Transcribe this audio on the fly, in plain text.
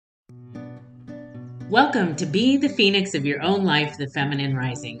Welcome to Be the Phoenix of Your Own Life, the Feminine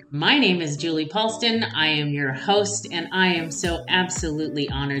Rising. My name is Julie Paulston. I am your host, and I am so absolutely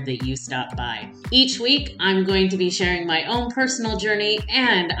honored that you stopped by. Each week, I'm going to be sharing my own personal journey,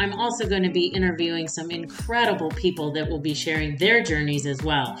 and I'm also going to be interviewing some incredible people that will be sharing their journeys as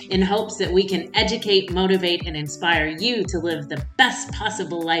well, in hopes that we can educate, motivate, and inspire you to live the best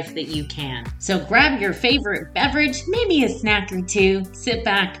possible life that you can. So grab your favorite beverage, maybe a snack or two, sit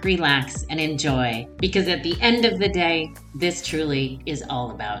back, relax, and enjoy. Because at the end of the day, this truly is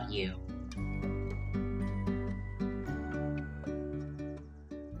all about you.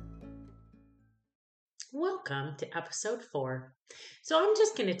 Welcome to episode 4. So I'm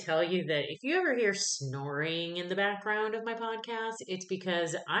just going to tell you that if you ever hear snoring in the background of my podcast, it's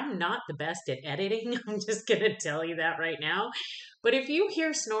because I'm not the best at editing. I'm just going to tell you that right now. But if you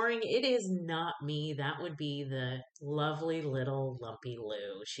hear snoring, it is not me. That would be the lovely little Lumpy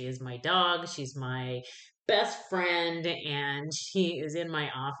Lou. She is my dog. She's my best friend, and she is in my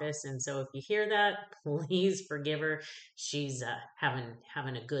office. And so if you hear that, please forgive her. She's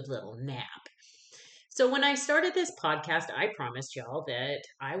having a good little nap. So when I started this podcast, I promised y'all that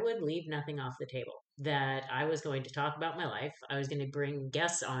I would leave nothing off the table, that I was going to talk about my life. I was going to bring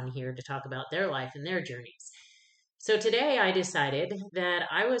guests on here to talk about their life and their journeys. So today I decided that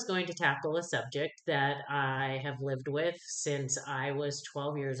I was going to tackle a subject that I have lived with since I was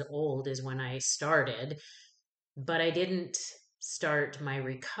 12 years old is when I started, but I didn't start my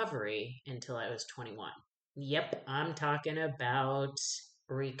recovery until I was 21. Yep, I'm talking about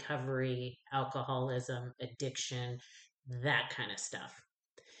recovery, alcoholism, addiction, that kind of stuff.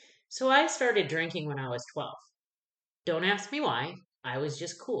 So I started drinking when I was 12. Don't ask me why. I was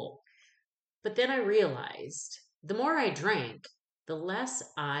just cool. But then I realized the more I drank, the less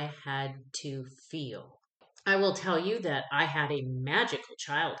I had to feel. I will tell you that I had a magical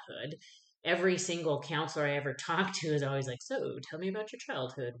childhood. Every single counselor I ever talked to is always like, "So, tell me about your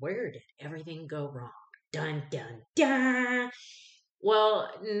childhood. Where did everything go wrong?" Dun, dun, dun.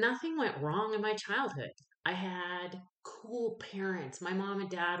 Well, nothing went wrong in my childhood. I had cool parents. My mom and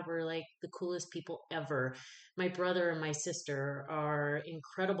dad were like the coolest people ever. My brother and my sister are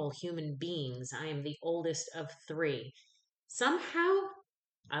incredible human beings. I am the oldest of 3. Somehow,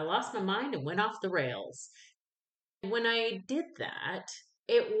 I lost my mind and went off the rails. When I did that,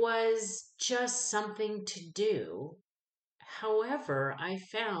 it was just something to do. However, I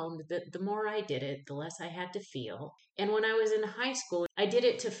found that the more I did it, the less I had to feel. And when I was in high school, I did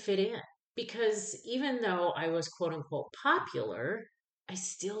it to fit in because even though I was quote unquote popular, I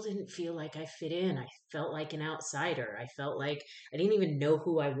still didn't feel like I fit in. I felt like an outsider. I felt like I didn't even know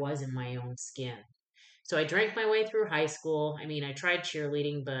who I was in my own skin. So I drank my way through high school. I mean, I tried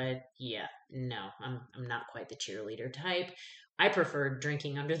cheerleading, but yeah, no, I'm not quite the cheerleader type. I preferred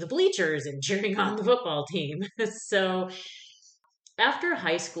drinking under the bleachers and cheering on the football team. So after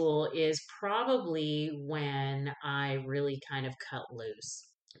high school is probably when I really kind of cut loose.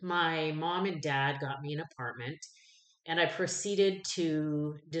 My mom and dad got me an apartment, and I proceeded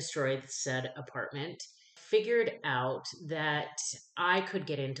to destroy said apartment. Figured out that I could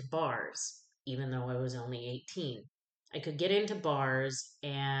get into bars, even though I was only 18. I could get into bars,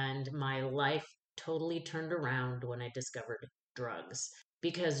 and my life totally turned around when I discovered drugs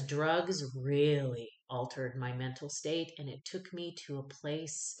because drugs really altered my mental state, and it took me to a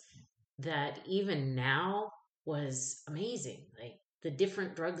place that even now was amazing. Like the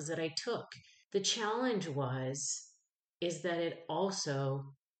different drugs that I took. The challenge is that it also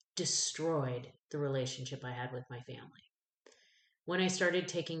destroyed the relationship I had with my family. When I started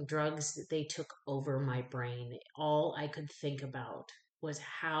taking drugs, they took over my brain. All I could think about was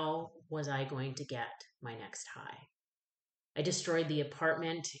how was I going to get my next high. I destroyed the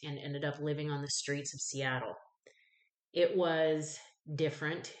apartment and ended up living on the streets of Seattle. It was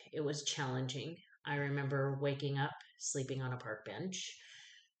different. It was challenging. I remember waking up, sleeping on a park bench.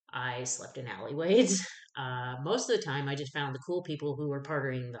 I slept in alleyways. Most of the time, I just found the cool people who were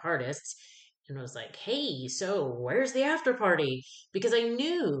partying the hardest and was like, "Hey, so where's the after party?" Because I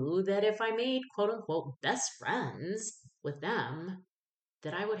knew that if I made quote unquote best friends with them,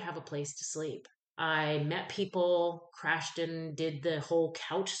 that I would have a place to sleep. I met people, crashed and did the whole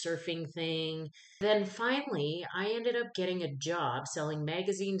couch surfing thing. Then finally, I ended up getting a job selling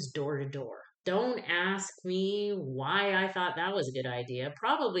magazines door to door. Don't ask me why I thought that was a good idea.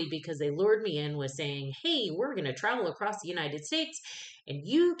 Probably because they lured me in with saying, "Hey, we're going to travel across the United States and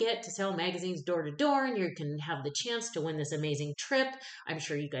you get to sell magazines door to door and you can have the chance to win this amazing trip." I'm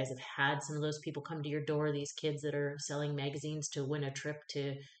sure you guys have had some of those people come to your door, these kids that are selling magazines to win a trip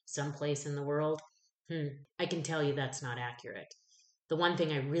to someplace in the world. I can tell you that's not accurate. The one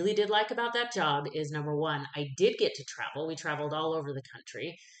thing I really did like about that job is number one, I did get to travel. We traveled all over the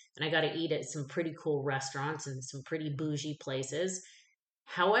country and I got to eat at some pretty cool restaurants and some pretty bougie places.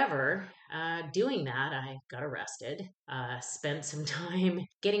 However, doing that, I got arrested, spent some time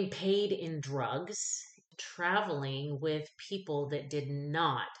getting paid in drugs, traveling with people that did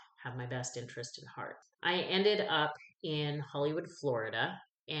not have my best interest in heart. I ended up in Hollywood, Florida,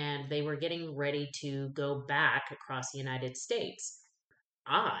 and they were getting ready to go back across the United States.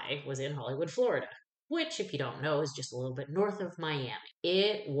 I was in Hollywood, Florida, which, if you don't know, is just a little bit north of Miami.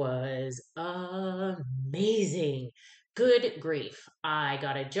 It was amazing. Good grief. I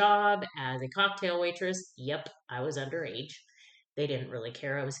got a job as a cocktail waitress. Yep, I was underage. They didn't really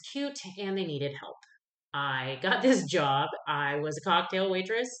care I was cute and they needed help. I got this job. I was a cocktail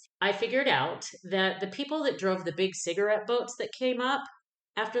waitress. I figured out that the people that drove the big cigarette boats that came up,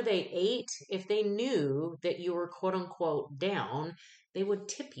 after they ate, if they knew that you were quote unquote down, they would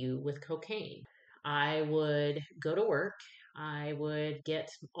tip you with cocaine. I would go to work. I would get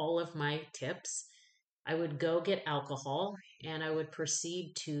all of my tips. I would go get alcohol and I would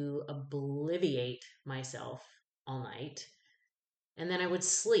proceed to obliviate myself all night. And then I would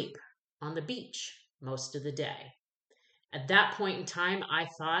sleep on the beach most of the day. At that point in time, I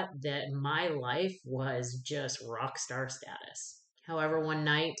thought that my life was just rock star status. However, one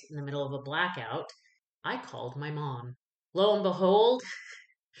night in the middle of a blackout, I called my mom. Lo and behold,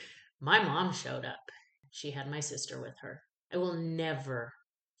 my mom showed up. She had my sister with her. I will never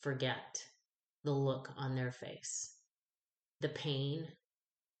forget the look on their face, the pain,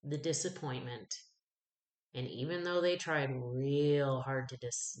 the disappointment, and even though they tried real hard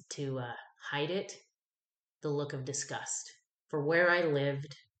to hide it, the look of disgust for where I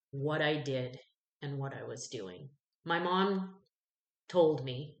lived, what I did, and what I was doing. My mom told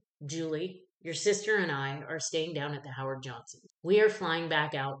me, Julie, your sister and I are staying down at the Howard Johnson. We are flying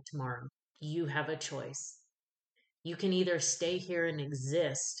back out tomorrow. You have a choice. You can either stay here and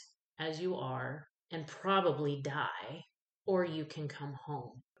exist as you are and probably die, or you can come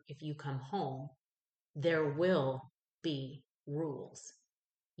home. If you come home, there will be rules.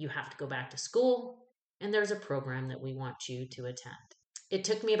 You have to go back to school, and there's a program that we want you to attend. It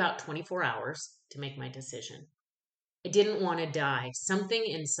took me about 24 hours to make my decision. I didn't want to die. Something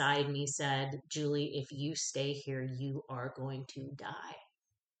inside me said, Julie, if you stay here, you are going to die.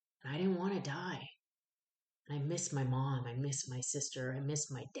 And I didn't want to die. I miss my mom. I miss my sister. I miss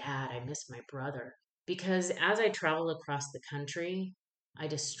my dad. I miss my brother. Because as I traveled across the country, I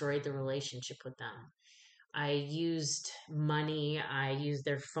destroyed the relationship with them. I used money. I used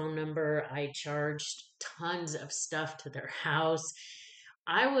their phone number. I charged tons of stuff to their house.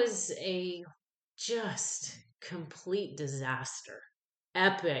 I was a just complete disaster,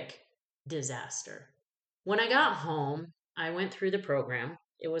 epic disaster. When I got home, I went through the program.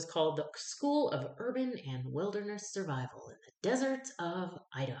 It was called the School of Urban and Wilderness Survival in the Deserts of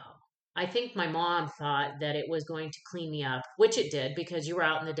Idaho. I think my mom thought that it was going to clean me up, which it did because you were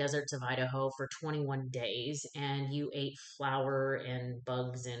out in the deserts of Idaho for 21 days and you ate flour and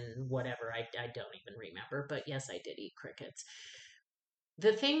bugs and whatever. I don't even remember, but yes, I did eat crickets.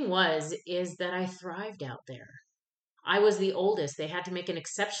 The thing is that I thrived out there. I was the oldest. They had to make an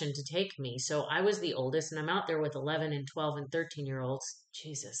exception to take me. So I was the oldest, and I'm out there with 11 and 12 and 13-year-olds,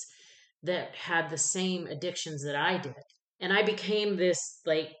 Jesus, that had the same addictions that I did. And I became this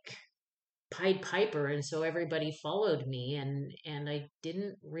like Pied Piper, and so everybody followed me, and I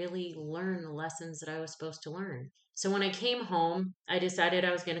didn't really learn the lessons that I was supposed to learn. So when I came home, I decided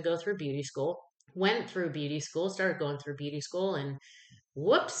I was going to go through beauty school. Went through beauty school, started going through beauty school, and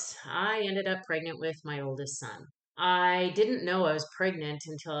whoops, I ended up pregnant with my oldest son. I didn't know I was pregnant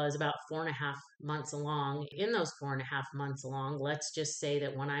until I was about 4.5 months along. In those 4.5 months along, let's just say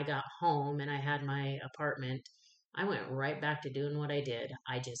that when I got home and I had my apartment, I went right back to doing what I did.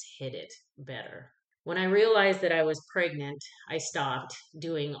 I just hid it better. When I realized that I was pregnant, I stopped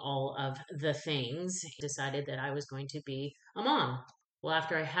doing all of the things, decided that I was going to be a mom. Well,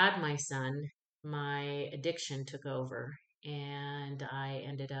 after I had my son, my addiction took over and I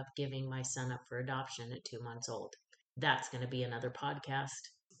ended up giving my son up for adoption at 2 months old. That's going to be another podcast.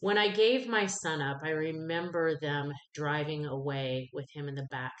 When I gave my son up, I remember them driving away with him in the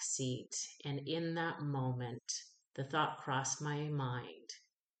back seat. And in that moment, the thought crossed my mind,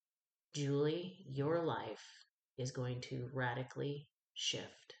 Julie, your life is going to radically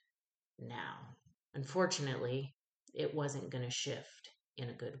shift now. Unfortunately, it wasn't going to shift in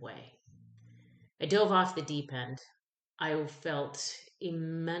a good way. I dove off the deep end. I felt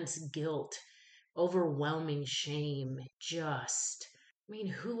immense guilt, overwhelming shame.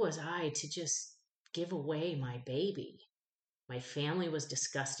 Who was I to just give away my baby? My family was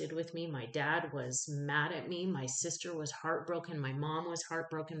disgusted with me. My dad was mad at me. My sister was heartbroken. My mom was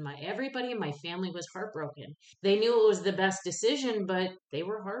heartbroken. Everybody in my family was heartbroken. They knew it was the best decision, but they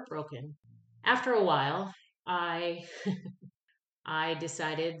were heartbroken. After a while, I I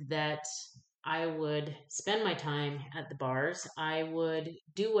decided that I would spend my time at the bars. I would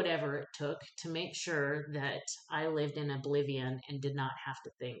do whatever it took to make sure that I lived in oblivion and did not have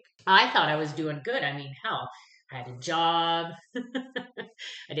to think. I thought I was doing good. I mean, hell, I had a job.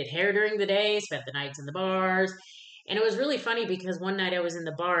 I did hair during the day, spent the nights in the bars. And it was really funny because one night I was in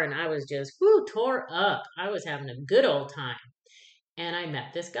the bar and I was just, tore up. I was having a good old time. And I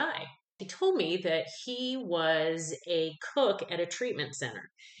met this guy. He told me that he was a cook at a treatment center.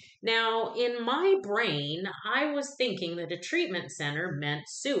 Now, in my brain, I was thinking that a treatment center meant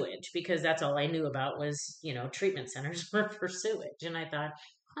sewage because that's all I knew about was, treatment centers were for sewage. And I thought,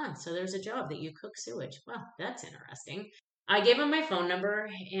 so there's a job that you cook sewage. Well, that's interesting. I gave him my phone number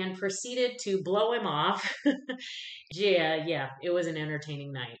and proceeded to blow him off. Yeah, it was an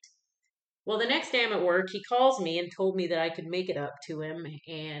entertaining night. Well, the next day I'm at work, he calls me and told me that I could make it up to him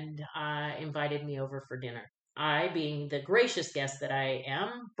and invited me over for dinner. I, being the gracious guest that I am,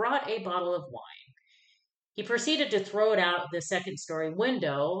 brought a bottle of wine. He proceeded to throw it out the second story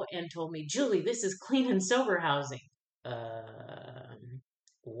window and told me, Julie, this is clean and sober housing.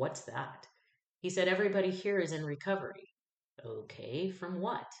 What's that? He said, everybody here is in recovery. Okay, from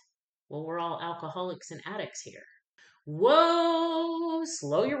what? Well, we're all alcoholics and addicts here. Whoa,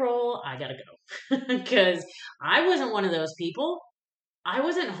 slow your roll. I gotta go. Because I wasn't one of those people. I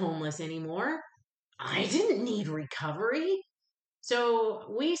wasn't homeless anymore. I didn't need recovery.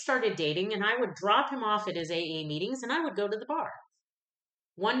 So we started dating, and I would drop him off at his AA meetings, and I would go to the bar.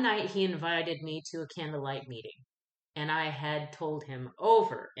 One night, he invited me to a candlelight meeting, and I had told him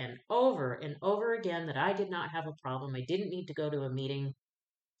over and over and over again that I did not have a problem. I didn't need to go to a meeting.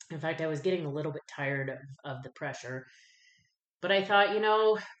 In fact, I was getting a little bit tired of the pressure. But I thought,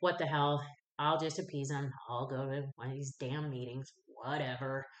 what the hell? I'll just appease him. I'll go to one of these damn meetings.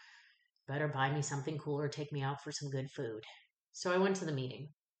 Whatever. Better buy me something cool or take me out for some good food. So I went to the meeting.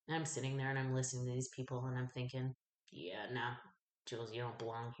 And I'm sitting there and I'm listening to these people and I'm thinking, yeah, nah, Jules, you don't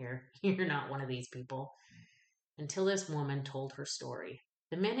belong here. You're not one of these people. Until this woman told her story.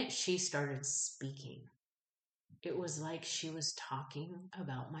 The minute she started speaking, it was like she was talking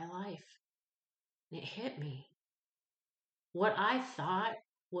about my life. And it hit me. What I thought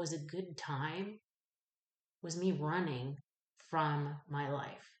was a good time was me running from my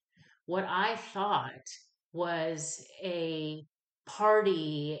life. What I thought was a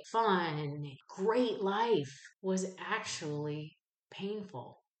party, fun, great life was actually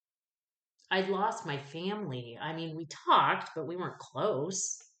painful. I'd lost my family. I mean, we talked, but we weren't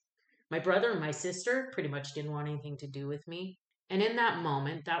close. My brother and my sister pretty much didn't want anything to do with me. And in that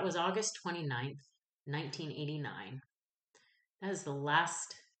moment, that was August 29th, 1989. That is the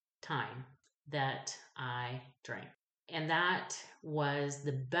last time that I drank. And that was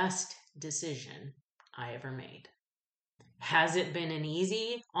the best decision I ever made. Has it been an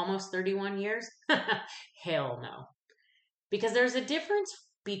easy almost 31 years? Hell no. Because there's a difference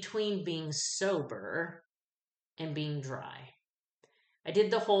between being sober and being dry. I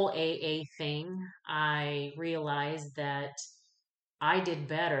did the whole AA thing. I realized that I did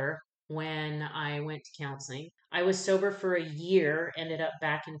better when I went to counseling. I was sober for a year, ended up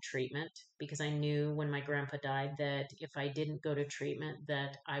back in treatment because I knew when my grandpa died that if I didn't go to treatment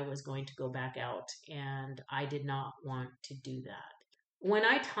that I was going to go back out, and I did not want to do that. When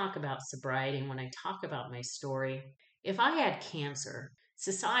I talk about sobriety, when I talk about my story, if I had cancer,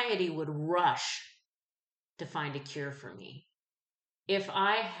 society would rush to find a cure for me. If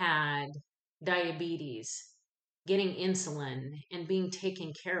I had diabetes, getting insulin and being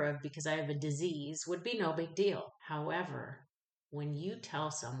taken care of because I have a disease would be no big deal. However, when you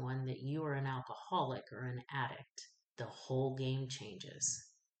tell someone that you are an alcoholic or an addict, the whole game changes.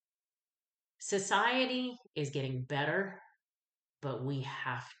 Society is getting better, but we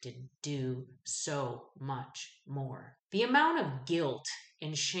have to do so much more. The amount of guilt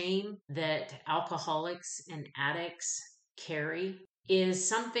and shame that alcoholics and addicts carry is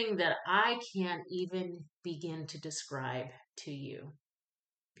something that I can't even begin to describe to you.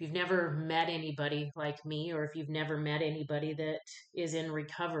 If you've never met anybody like me, or if you've never met anybody that is in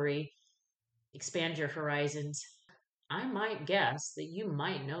recovery, expand your horizons. I might guess that you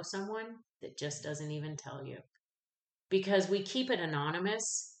might know someone that just doesn't even tell you. Because we keep it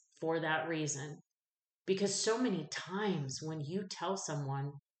anonymous for that reason. Because so many times when you tell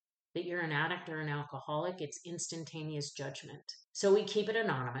someone that you're an addict or an alcoholic, it's instantaneous judgment. So we keep it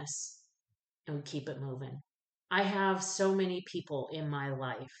anonymous and we keep it moving. I have so many people in my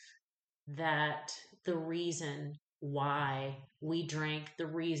life that the reason why we drank, the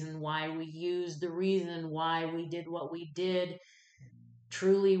reason why we used, the reason why we did what we did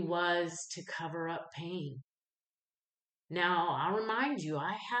truly was to cover up pain. Now, I'll remind you,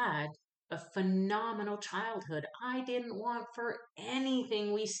 I had a phenomenal childhood. I didn't want for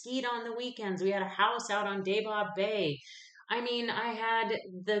anything. We skied on the weekends. We had a house out on Daybah Bay. I mean, I had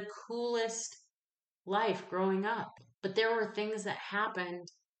the coolest life growing up. But there were things that happened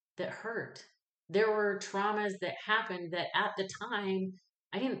that hurt. There were traumas that happened that at the time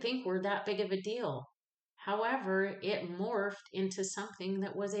I didn't think were that big of a deal. However, it morphed into something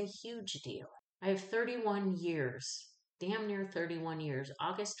that was a huge deal. I have 31 years, damn near 31 years.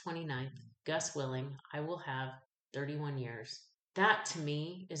 August 29th, Gus willing, I will have 31 years. That to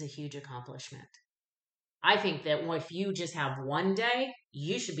me is a huge accomplishment. I think that if you just have one day,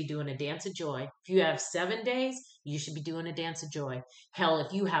 you should be doing a dance of joy. If you have 7 days, you should be doing a dance of joy. Hell,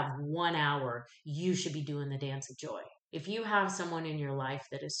 if you have 1 hour, you should be doing the dance of joy. If you have someone in your life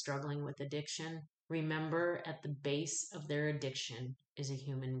that is struggling with addiction, remember at the base of their addiction is a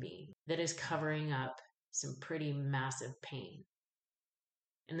human being that is covering up some pretty massive pain.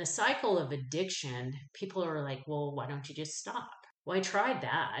 In the cycle of addiction, people are like, well, why don't you just stop? Well, I tried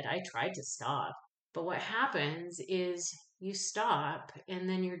that. I tried to stop. But what happens is you stop and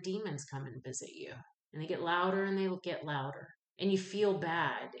then your demons come and visit you. And they get louder and they get louder. And you feel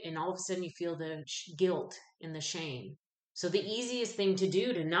bad. And all of a sudden you feel the guilt and the shame. So the easiest thing to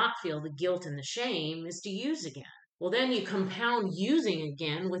do to not feel the guilt and the shame is to use again. Well, then you compound using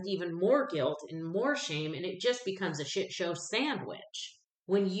again with even more guilt and more shame, and it just becomes a shit show sandwich.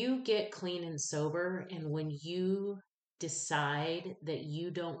 When you get clean and sober, and when you decide that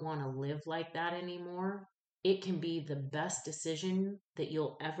you don't want to live like that anymore, it can be the best decision that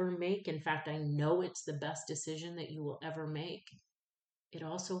you'll ever make. In fact, I know it's the best decision that you will ever make. It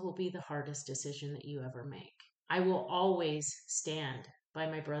also will be the hardest decision that you ever make. I will always stand by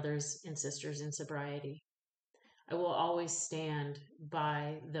my brothers and sisters in sobriety. I will always stand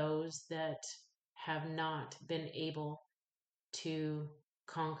by those that have not been able to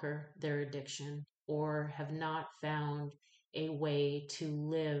conquer their addiction or have not found a way to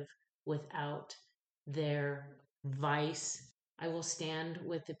live without their vice. I will stand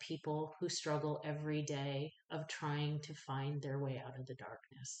with the people who struggle every day of trying to find their way out of the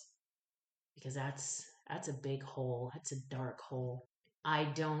darkness, because that's a big hole. That's a dark hole. I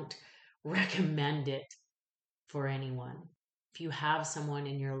don't recommend it for anyone. If you have someone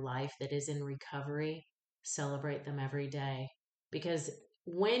in your life that is in recovery, celebrate them every day. Because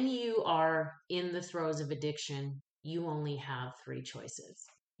when you are in the throes of addiction, you only have three choices.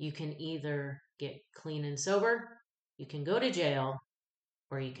 You can either get clean and sober, you can go to jail,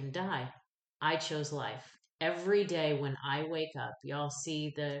 or you can die. I chose life. Every day when I wake up, y'all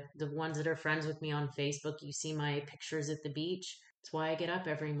see the ones that are friends with me on Facebook, you see my pictures at the beach. That's why I get up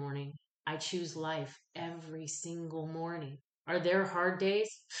every morning. I choose life every single morning. Are there hard days?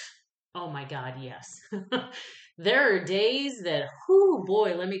 Oh my God, yes. There are days that, whoo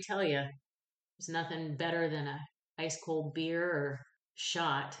boy, let me tell you, there's nothing better than a ice cold beer or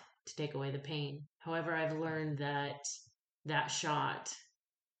shot to take away the pain. However, I've learned that that shot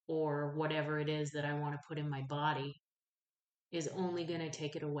or whatever it is that I want to put in my body is only going to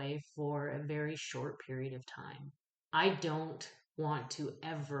take it away for a very short period of time. I don't want to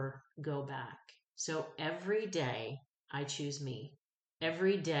ever go back. So every day I choose me.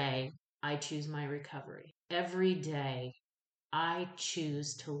 Every day I choose my recovery. Every day I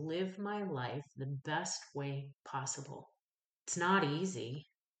choose to live my life the best way possible. It's not easy.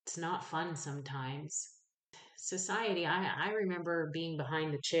 It's not fun sometimes. Society, I remember being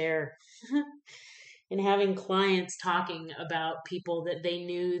behind the chair and having clients talking about people that they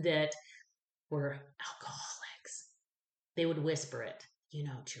knew that were alcoholics. They would whisper it, you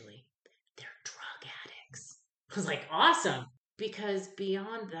know, Julie, they're drug addicts. I was like, awesome. Because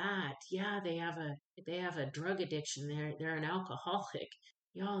beyond that, yeah, they have a drug addiction. They're an alcoholic.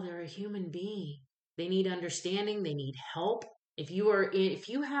 Y'all, they're a human being. They need understanding, they need help. If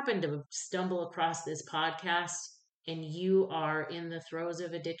you happen to stumble across this podcast and you are in the throes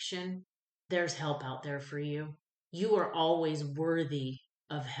of addiction, there's help out there for you. You are always worthy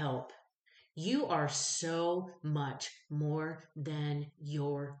of help. You are so much more than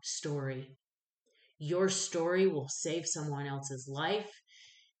your story. Your story will save someone else's life.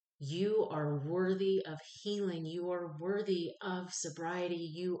 You are worthy of healing. You are worthy of sobriety.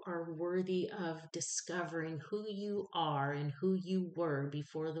 You are worthy of discovering who you are and who you were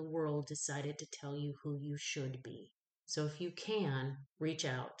before the world decided to tell you who you should be. So if you can, reach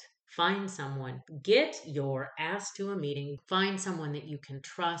out, Find someone, get your ass to a meeting, find someone that you can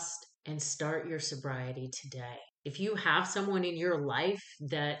trust, and start your sobriety today. If you have someone in your life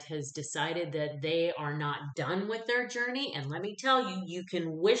that has decided that they are not done with their journey, and let me tell you, you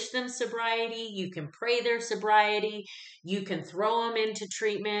can wish them sobriety, you can pray their sobriety, you can throw them into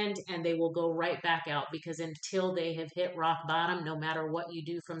treatment, and they will go right back out, because until they have hit rock bottom, no matter what you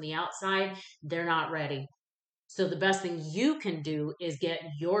do from the outside, they're not ready. So the best thing you can do is get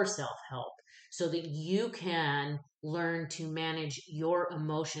yourself help so that you can learn to manage your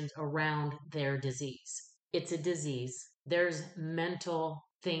emotions around their disease. It's a disease. There's mental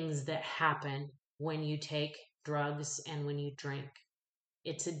things that happen when you take drugs and when you drink.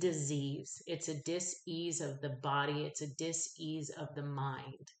 It's a disease. It's a dis-ease of the body. It's a dis-ease of the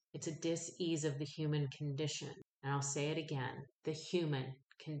mind. It's a dis-ease of the human condition. And I'll say it again, the human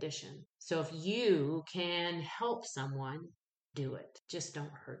condition. So if you can help someone, do it. Just don't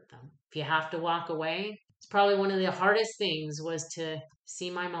hurt them. If you have to walk away, it's probably one of the hardest things was to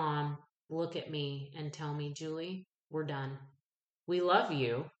see my mom look at me and tell me, Julie, we're done. We love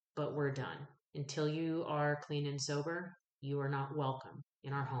you, but we're done. Until you are clean and sober, you are not welcome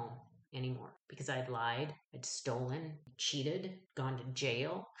in our home anymore, because I'd lied, I'd stolen, cheated, gone to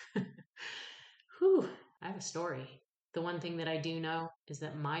jail. Whew, I have a story. The one thing that I do know is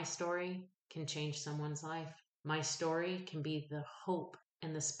that my story can change someone's life. My story can be the hope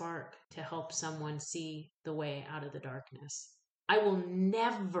and the spark to help someone see the way out of the darkness. I will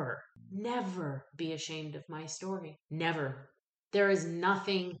never, never be ashamed of my story. Never. There is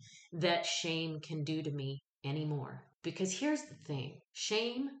nothing that shame can do to me anymore. Because here's the thing,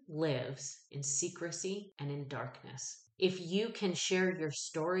 shame lives in secrecy and in darkness. If you can share your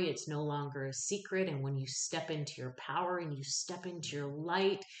story, it's no longer a secret. And when you step into your power and you step into your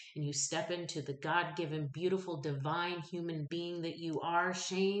light and you step into the God-given, beautiful, divine human being that you are,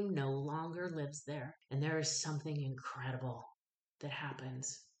 shame no longer lives there. And there is something incredible that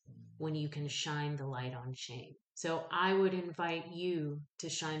happens when you can shine the light on shame. So I would invite you to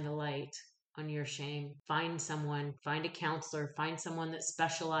shine the light on your shame. Find someone, find a counselor, find someone that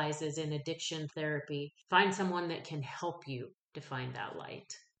specializes in addiction therapy, find someone that can help you to find that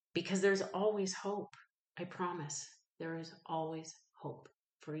light. Because there's always hope. I promise. There is always hope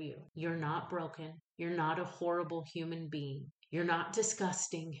for you. You're not broken. You're not a horrible human being. You're not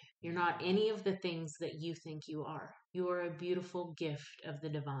disgusting. You're not any of the things that you think you are. You are a beautiful gift of the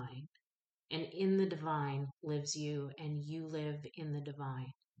divine. And in the divine lives you, and you live in the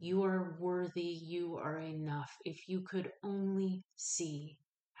divine. You are worthy. You are enough. If you could only see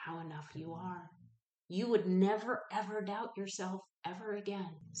how enough you are, you would never, ever doubt yourself ever again.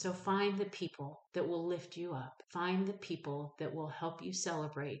 So find the people that will lift you up. Find the people that will help you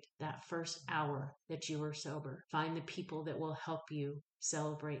celebrate that first hour that you are sober. Find the people that will help you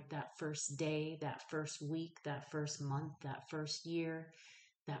celebrate that first day, that first week, that first month, that first year,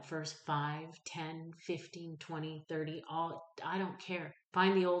 that first 5, 10, 15, 20, 30, all, I don't care.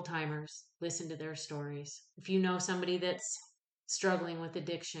 Find the old timers, listen to their stories. If you know somebody that's struggling with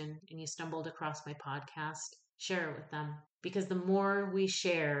addiction and you stumbled across my podcast, share it with them. Because the more we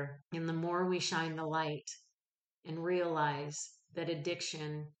share and the more we shine the light and realize that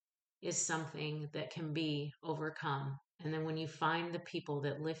addiction is something that can be overcome. And then when you find the people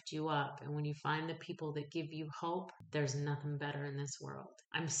that lift you up and when you find the people that give you hope, there's nothing better in this world.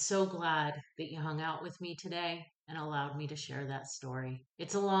 I'm so glad that you hung out with me today and allowed me to share that story.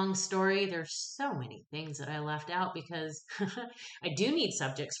 It's a long story. There's so many things that I left out because I do need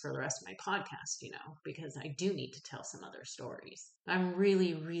subjects for the rest of my podcast, because I do need to tell some other stories. I'm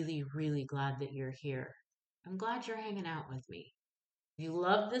really, really, really glad that you're here. I'm glad you're hanging out with me. If you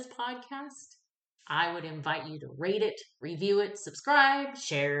love this podcast, I would invite you to rate it, review it, subscribe,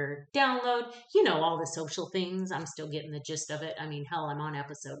 share, download, all the social things. I'm still getting the gist of it. I mean, hell, I'm on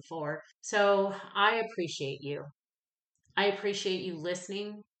episode 4. So I appreciate you. I appreciate you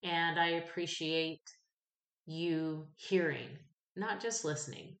listening, and I appreciate you hearing, not just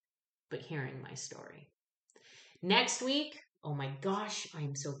listening, but hearing my story. Next week, oh my gosh,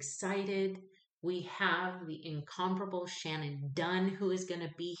 I'm so excited. We have the incomparable Shannon Dunn who is going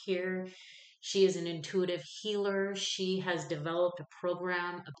to be here. She is an intuitive healer. She has developed a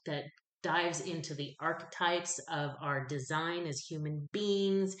program that dives into the archetypes of our design as human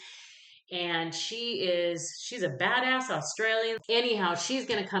beings. And she's a badass Australian. Anyhow, she's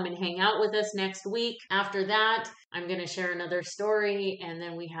going to come and hang out with us next week. After that, I'm going to share another story, and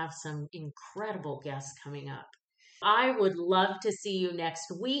then we have some incredible guests coming up. I would love to see you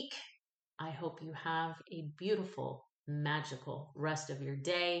next week. I hope you have a beautiful, magical rest of your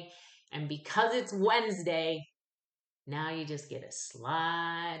day. And because it's Wednesday, Now you just get to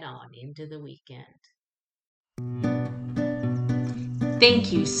slide on into the weekend.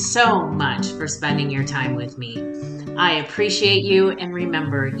 Thank you so much for spending your time with me. I appreciate you, and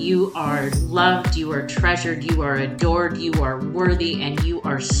remember, you are loved, you are treasured, you are adored, you are worthy, and you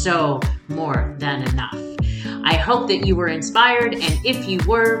are so more than enough. I hope that you were inspired, and if you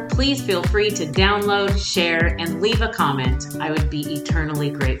were, please feel free to download, share, and leave a comment. I would be eternally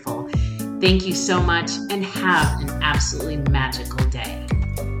grateful. Thank you so much, and have an absolutely magical day.